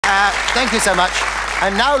Thank you so much.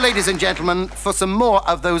 And now, ladies and gentlemen, for some more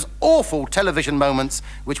of those awful television moments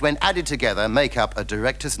which, when added together, make up a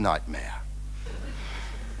director's nightmare.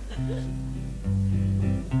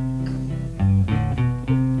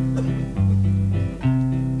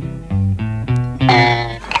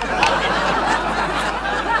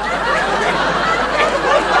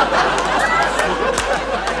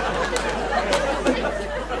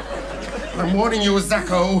 I'm warning you,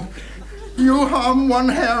 Zacco. You harm one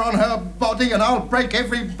hair on her body and I'll break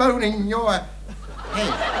every bone in your head.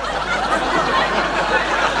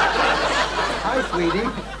 Hi, sweetie.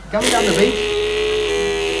 Coming down the beach?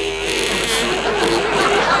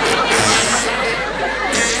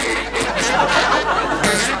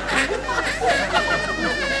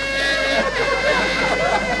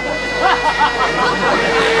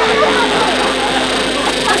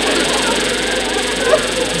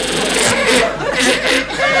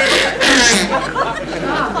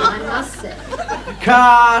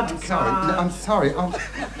 Card. I'm sorry.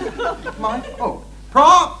 My fault.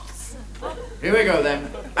 Props! Here we go then.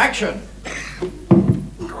 Action.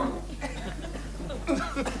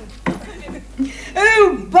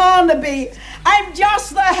 Oh, Barnaby, I'm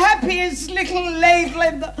just the happiest little ladle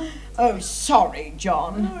in the... Oh, sorry,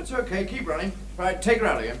 John. No, it's okay. Keep running. Right, take her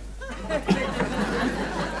out again.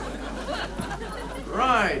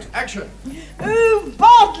 Right, action. Oh,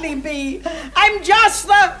 Bartleby, I'm just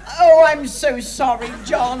the... Oh, I'm so sorry,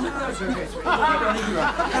 John. No, it's okay, sweetie.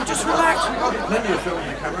 Now, just relax. We've got plenty of film on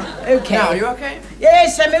the camera. Okay. Now, are you okay?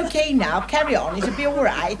 Yes, I'm okay now. Carry on. It'll be all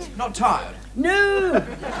right. Not tired? No.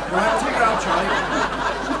 Right, take her out, Charlie.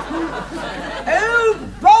 Oh,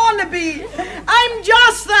 Barnaby, I'm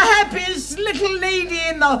just the happiest little lady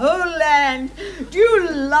in the whole land. Do you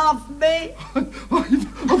love me?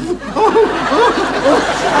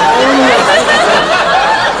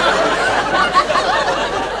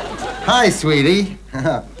 Hi, sweetie.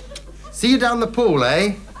 See you down the pool,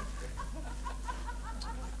 eh?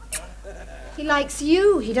 He likes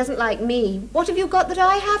you. He doesn't like me. What have you got that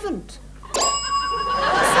I haven't?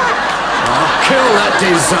 Oh, kill that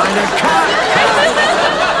designer cut!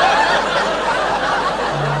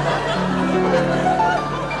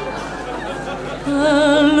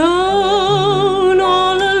 Alone,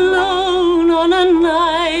 all alone on a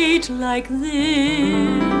night like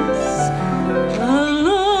this.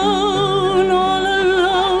 Alone, all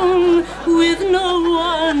alone with no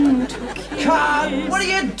one to kiss. Cut! What are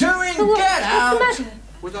you doing? Get out! What's the matter?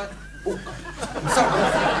 Was I... Oh, sorry.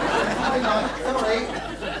 Sorry.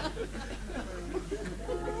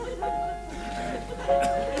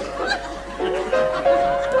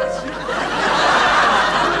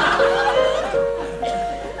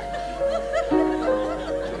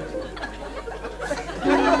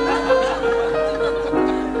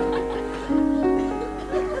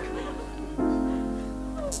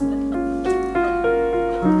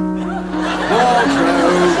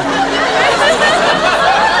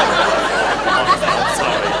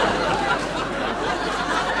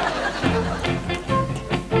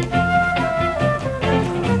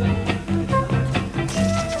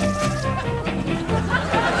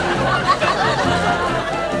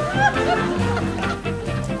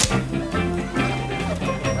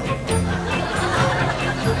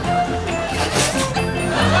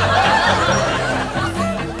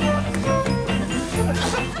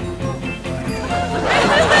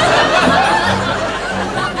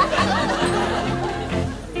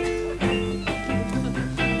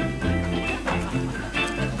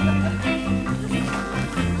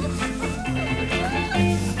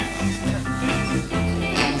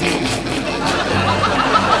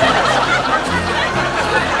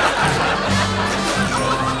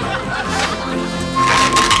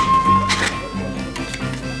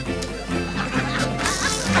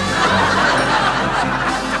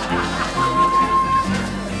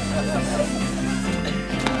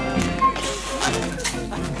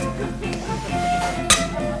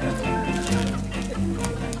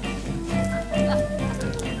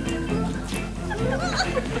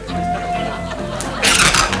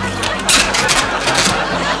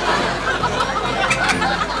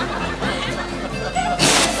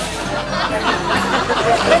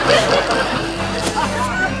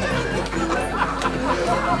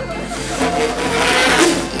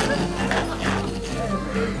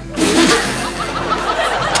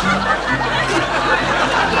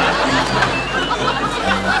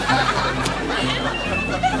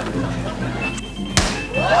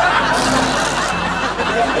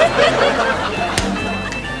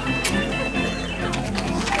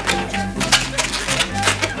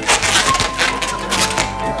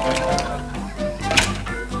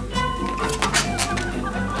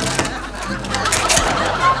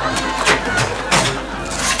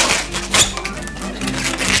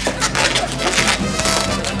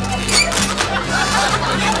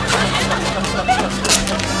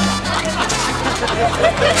 Sorry,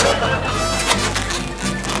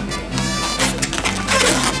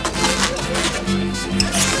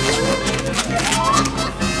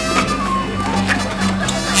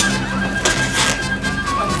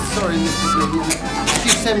 Mr. Green.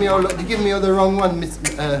 You sent me all, you give me all the wrong one, Miss.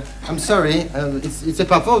 I'm sorry. C'est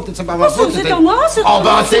pas faute, c'est pas ma faute. C'est à moi, c'est Oh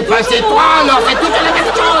ben c'est pas c'est toi alors, c'est toute la même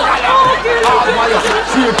chose alors. Oh moi alors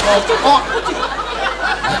c'est pas. Oh.